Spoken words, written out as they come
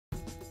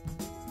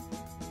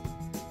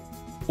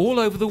All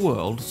over the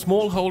world,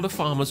 smallholder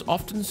farmers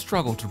often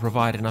struggle to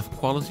provide enough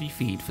quality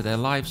feed for their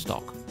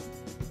livestock.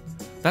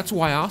 That's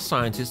why our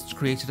scientists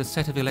created a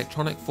set of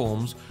electronic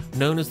forms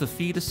known as the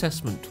Feed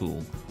Assessment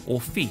Tool, or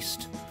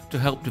FEAST, to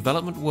help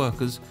development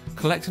workers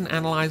collect and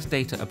analyze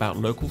data about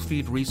local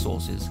feed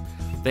resources,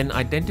 then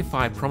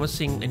identify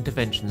promising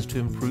interventions to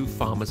improve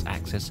farmers'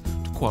 access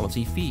to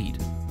quality feed.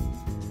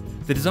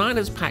 The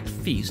designers packed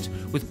FEAST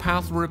with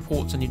powerful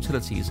reports and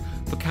utilities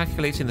for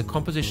calculating the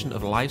composition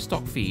of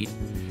livestock feed,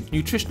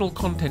 nutritional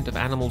content of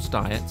animals'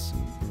 diets,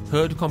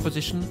 herd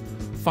composition,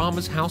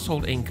 farmers'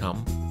 household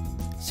income,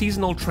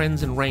 seasonal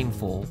trends in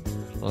rainfall,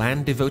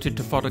 land devoted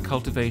to fodder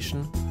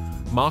cultivation,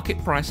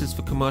 market prices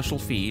for commercial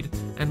feed,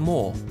 and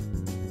more.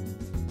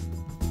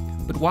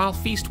 But while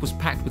FEAST was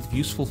packed with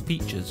useful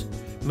features,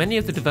 many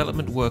of the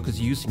development workers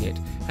using it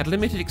had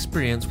limited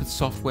experience with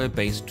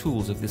software-based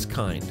tools of this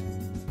kind.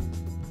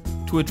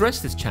 To address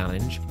this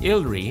challenge,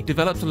 ILRI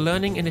developed a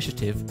learning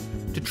initiative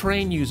to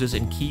train users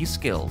in key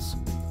skills,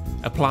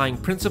 applying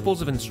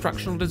principles of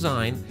instructional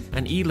design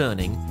and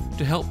e-learning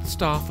to help the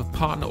staff of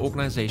partner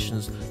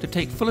organizations to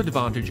take full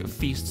advantage of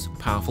FEAST's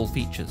powerful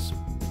features.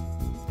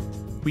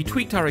 We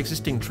tweaked our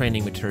existing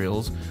training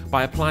materials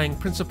by applying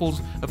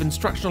principles of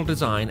instructional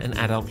design and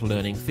adult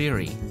learning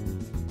theory.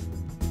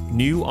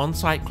 New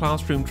on-site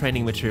classroom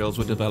training materials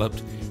were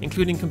developed,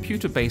 including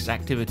computer-based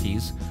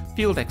activities,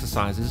 field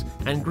exercises,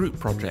 and group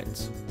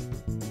projects.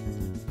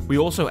 We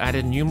also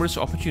added numerous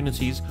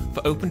opportunities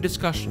for open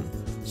discussion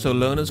so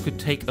learners could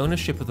take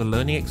ownership of the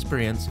learning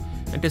experience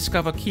and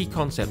discover key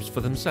concepts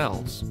for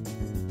themselves.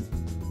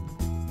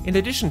 In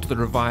addition to the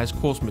revised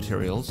course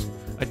materials,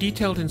 a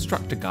detailed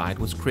instructor guide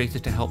was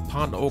created to help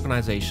partner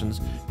organizations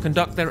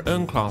conduct their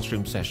own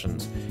classroom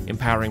sessions,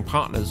 empowering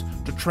partners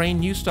to train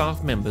new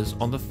staff members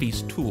on the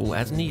FEAST tool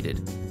as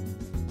needed.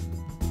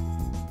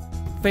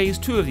 Phase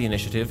 2 of the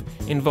initiative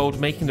involved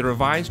making the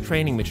revised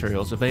training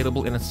materials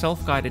available in a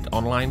self-guided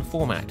online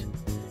format,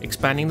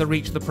 expanding the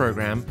reach of the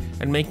program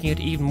and making it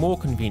even more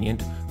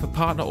convenient for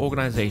partner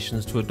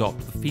organizations to adopt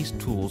the FEAST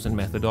tools and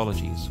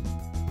methodologies.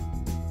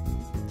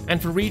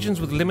 And for regions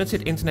with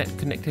limited internet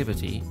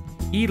connectivity,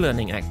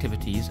 e-learning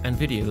activities and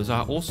videos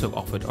are also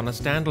offered on a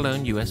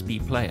standalone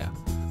USB player,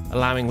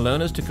 allowing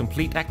learners to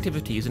complete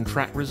activities and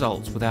track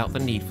results without the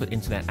need for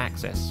internet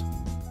access.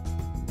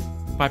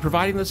 By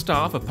providing the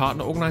staff of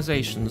partner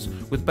organizations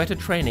with better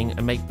training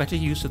and make better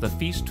use of the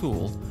FEAST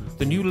tool,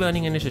 the new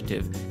learning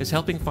initiative is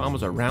helping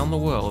farmers around the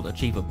world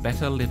achieve a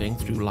better living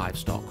through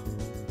livestock.